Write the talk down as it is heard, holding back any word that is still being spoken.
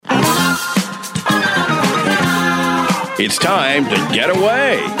It's time to get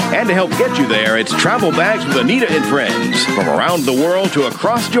away. And to help get you there, it's Travel Bags with Anita and Friends. From around the world to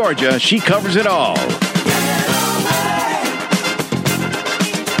across Georgia, she covers it all.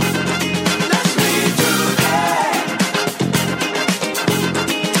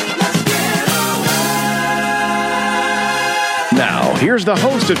 Now, here's the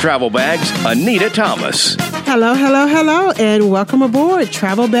host of Travel Bags, Anita Thomas. Hello, hello, hello, and welcome aboard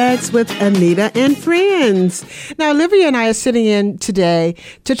Travel Bags with Anita and Friends. Now, Olivia and I are sitting in today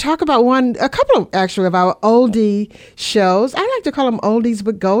to talk about a couple of our oldie shows. I like to call them oldies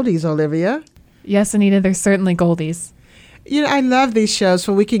but goldies, Olivia. Yes, Anita, they're certainly goldies. You know, I love these shows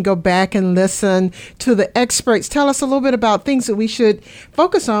where we can go back and listen to the experts tell us a little bit about things that we should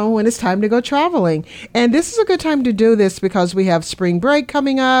focus on when it's time to go traveling. And this is a good time to do this because we have spring break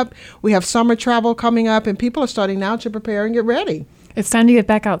coming up, we have summer travel coming up, and people are starting now to prepare and get ready. It's time to get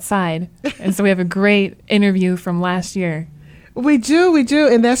back outside. And so we have a great interview from last year. We do,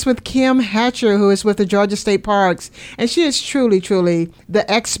 and that's with Kim Hatcher, who is with the Georgia State Parks, and she is truly, truly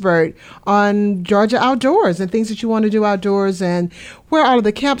the expert on Georgia outdoors and things that you want to do outdoors and where all of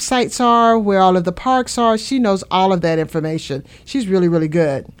the campsites are, where all of the parks are. She knows all of that information. She's really, really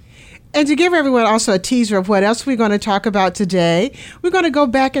good. And to give everyone also a teaser of what else we're going to talk about today, we're going to go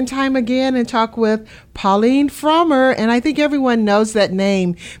back in time again and talk with Pauline Frommer. And I think everyone knows that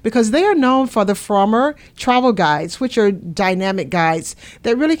name because they are known for the Frommer travel guides, which are dynamic guides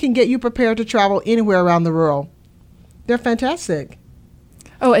that really can get you prepared to travel anywhere around the world. They're fantastic.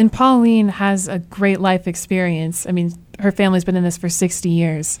 Oh, and Pauline has a great life experience. I mean, her family's been in this for 60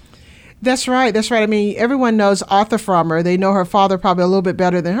 years. That's right. I mean, everyone knows Arthur Frommer. They know her father probably a little bit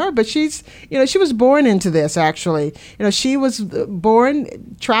better than her, but she was born into this, actually. She was born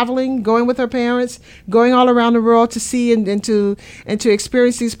traveling, going with her parents, going all around the world to see and to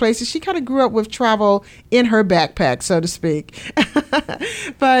experience these places. She kind of grew up with travel in her backpack, so to speak.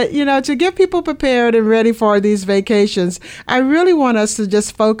 But, to get people prepared and ready for these vacations, I really want us to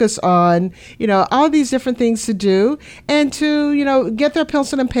just focus on, all these different things to do and to, get their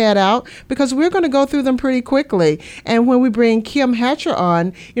pencil and pad out, because we're going to go through them pretty quickly. And when we bring Kim Hatcher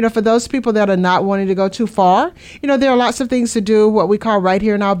on, for those people that are not wanting to go too far, there are lots of things to do, what we call right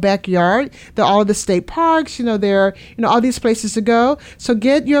here in our backyard. There are all of the state parks, there are, all these places to go. So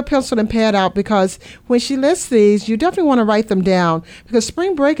get your pencil and pad out, because when she lists these, you definitely want to write them down, because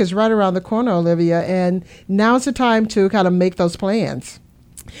spring break is right around the corner, Olivia, and now's the time to kind of make those plans.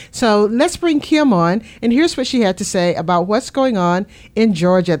 So let's bring Kim on, and here's what she had to say about what's going on in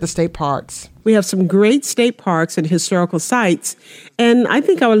Georgia at the state parks. We have some great state parks and historical sites, and I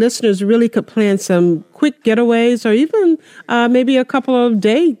think our listeners really could plan some quick getaways or even maybe a couple of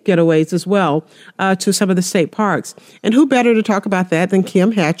day getaways as well to some of the state parks. And who better to talk about that than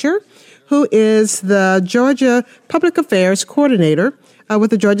Kim Hatcher, who is the Georgia Public Affairs Coordinator with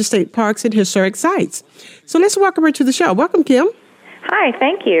the Georgia State Parks and Historic Sites. So let's welcome her to the show. Welcome, Kim. Hi,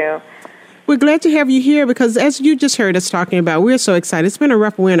 thank you. We're glad to have you here because, as you just heard us talking about, we're so excited. It's been a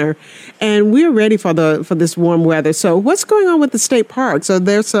rough winter, and we're ready for this warm weather. So what's going on with the state parks? Are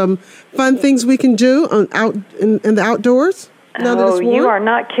there some fun things we can do out in the outdoors? You are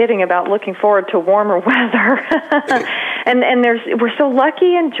not kidding about looking forward to warmer weather. and we're so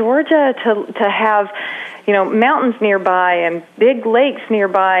lucky in Georgia to have mountains nearby and big lakes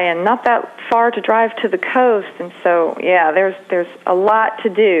nearby and not that far to drive to the coast. And so, there's a lot to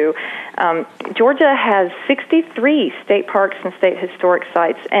do. Georgia has 63 state parks and state historic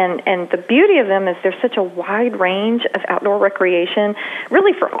sites, and the beauty of them is there's such a wide range of outdoor recreation,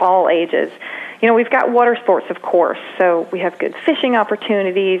 really for all ages. We've got water sports, of course, so we have good fishing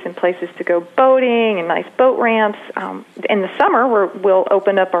opportunities and places to go boating and nice boat ramps. In the summer, we'll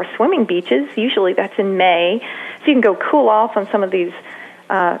open up our swimming beaches. Usually that's in May, so you can go cool off on some of these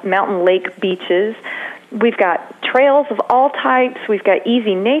mountain lake beaches. We've got trails of all types. We've got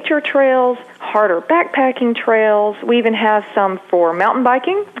easy nature trails, harder backpacking trails. We even have some for mountain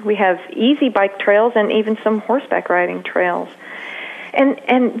biking. We have easy bike trails and even some horseback riding trails. And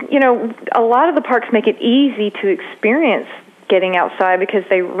a lot of the parks make it easy to experience getting outside because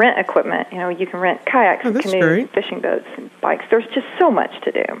they rent equipment. You can rent kayaks, and canoes, fishing boats, and bikes. There's just so much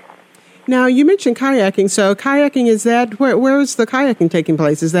to do. Now, you mentioned kayaking. So kayaking, is that, where is the kayaking taking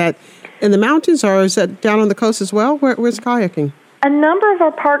place? Is that in the mountains or is that down on the coast as well? Where's kayaking? A number of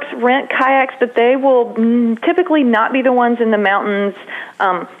our parks rent kayaks, but they will typically not be the ones in the mountains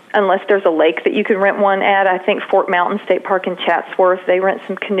unless there's a lake that you can rent one at. I think Fort Mountain State Park in Chatsworth, they rent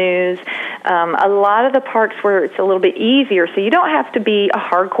some canoes. A lot of the parks where it's a little bit easier, so you don't have to be a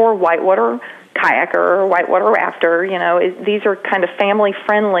hardcore whitewater kayaker or whitewater rafter. These are kind of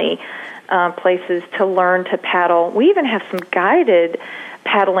family-friendly places to learn to paddle. We even have some guided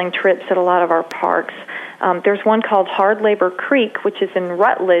paddling trips at a lot of our parks. There's one called Hard Labor Creek, which is in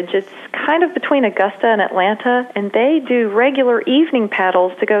Rutledge. It's kind of between Augusta and Atlanta, and they do regular evening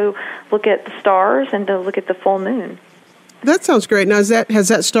paddles to go look at the stars and to look at the full moon. That sounds great. Now, has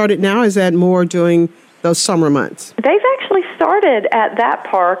that started now? Is that more during those summer months? They've actually started at that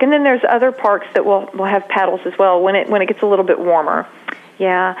park, and then there's other parks that will have paddles as well when it gets a little bit warmer.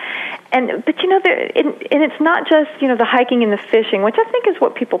 Yeah, but it's not just the hiking and the fishing, which I think is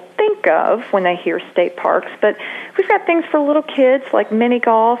what people think of when they hear state parks. But we've got things for little kids like mini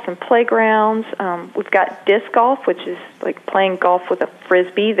golf and playgrounds. We've got disc golf, which is like playing golf with a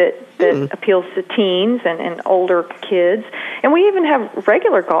frisbee that appeals to teens and older kids. And we even have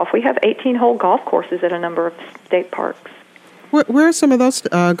regular golf. We have 18-hole golf courses at a number of state parks. Where are some of those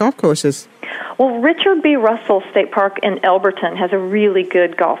golf courses? Well, Richard B. Russell State Park in Elberton has a really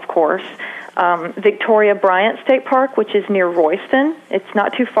good golf course. Victoria Bryant State Park, which is near Royston, it's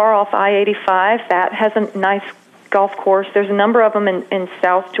not too far off I-85. That has a nice golf course. There's a number of them in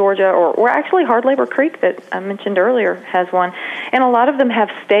South Georgia, or actually Hard Labor Creek that I mentioned earlier has one. And a lot of them have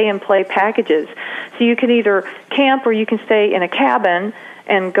stay-and-play packages. So you can either camp or you can stay in a cabin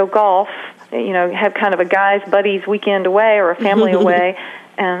and go golf, have kind of a guys' buddies weekend away or a family away,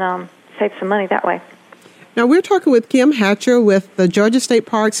 and save some money that way. Now, we're talking with Kim Hatcher with the Georgia State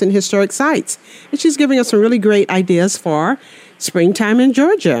Parks and Historic Sites, and she's giving us some really great ideas for springtime in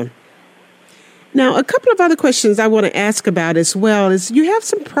Georgia. Now, a couple of other questions I want to ask about as well is you have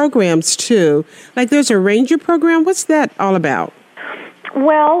some programs, too. Like there's a ranger program. What's that all about?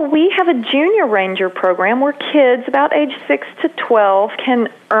 Well, we have a junior ranger program where kids about age 6 to 12 can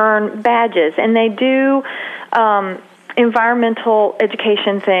earn badges, and they do environmental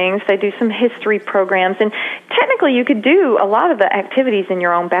education things. They do some history programs, and technically you could do a lot of the activities in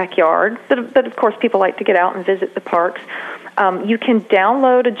your own backyard, but of course people like to get out and visit the parks. You can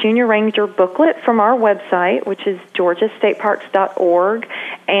download a Junior Ranger booklet from our website, which is georgiastateparks.org,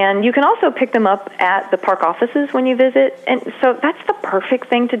 and you can also pick them up at the park offices when you visit. And so that's the perfect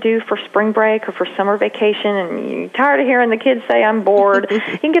thing to do for spring break or for summer vacation, and you're tired of hearing the kids say, I'm bored.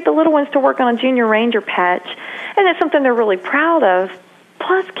 You can get the little ones to work on a Junior Ranger patch, and it's something they're really proud of.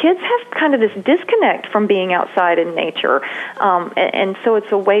 Plus, kids have kind of this disconnect from being outside in nature, and so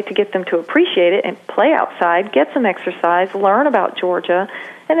it's a way to get them to appreciate it and play outside, get some exercise, learn about Georgia,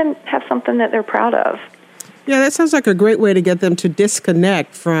 and then have something that they're proud of. Yeah, that sounds like a great way to get them to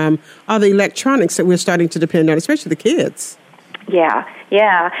disconnect from all the electronics that we're starting to depend on, especially the kids. Yeah.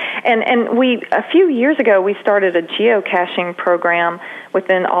 And we, a few years ago, we started a geocaching program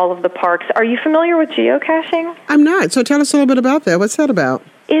within all of the parks. Are you familiar with geocaching? I'm not, so tell us a little bit about that. What's that about?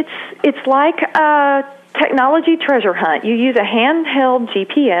 It's like a technology treasure hunt. You use a handheld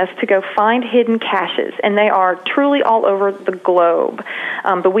GPS to go find hidden caches, and they are truly all over the globe.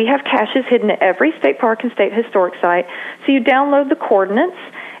 But we have caches hidden at every state park and state historic site. So you download the coordinates,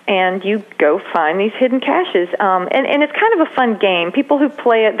 and you go find these hidden caches. And it's kind of a fun game. People who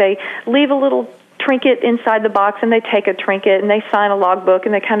play it, they leave a little trinket inside the box, and they take a trinket, and they sign a logbook,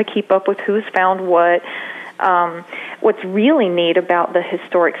 and they kind of keep up with who's found what. What's really neat about the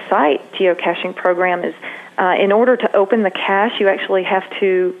historic site geocaching program is in order to open the cache, you actually have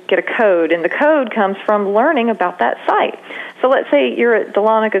to get a code, and the code comes from learning about that site. So let's say you're at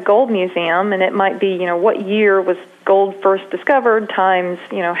Dahlonega Gold Museum, and it might be, what year was gold first discovered times,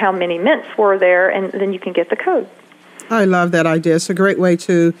 how many mints were there, and then you can get the code. I love that idea. It's a great way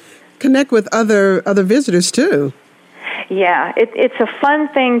to connect with other visitors, too. Yeah, it's a fun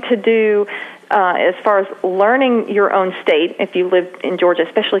thing to do as far as learning your own state if you live in Georgia,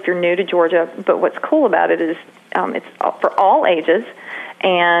 especially if you're new to Georgia. But what's cool about it is it's for all ages,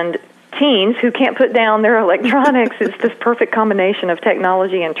 and teens who can't put down their electronics. It's this perfect combination of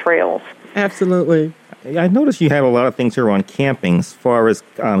technology and trails. Absolutely. I noticed you have a lot of things here on camping as far as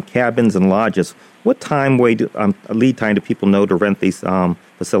cabins and lodges. What lead time do people know to rent these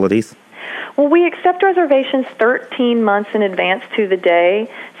facilities? Well, we accept reservations 13 months in advance to the day.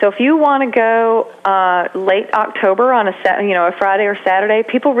 So if you want to go late October on a Friday or Saturday,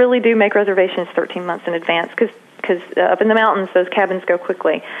 people really do make reservations 13 months in advance because up in the mountains, those cabins go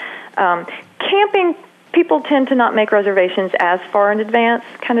quickly. Camping, people tend to not make reservations as far in advance.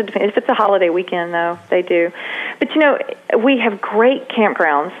 Kind of depends. If it's a holiday weekend, though, they do. But, we have great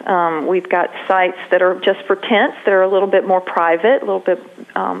campgrounds. We've got sites that are just for tents that are a little bit more private, a little bit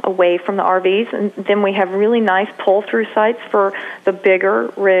away from the RVs. And then we have really nice pull-through sites for the bigger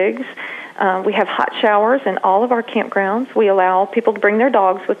rigs. We have hot showers in all of our campgrounds. We allow people to bring their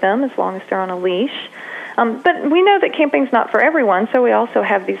dogs with them as long as they're on a leash. But we know that camping's not for everyone, so we also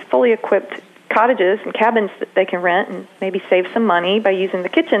have these fully equipped cottages and cabins that they can rent and maybe save some money by using the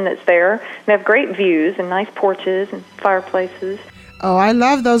kitchen that's there. They have great views and nice porches and fireplaces. Oh, I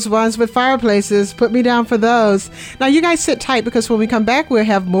love those ones with fireplaces. Put me down for those. Now, you guys sit tight because when we come back, we'll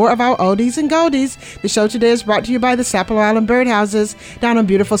have more of our oldies and goldies. The show today is brought to you by the Sapelo Island Birdhouses down on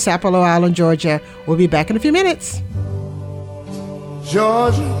beautiful Sapelo Island, Georgia. We'll be back in a few minutes.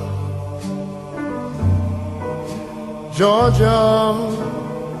 Georgia, Georgia,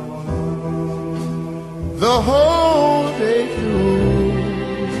 the whole day through,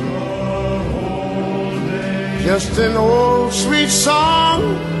 just an old sweet song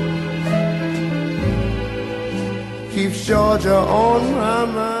keeps Georgia on my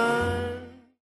mind.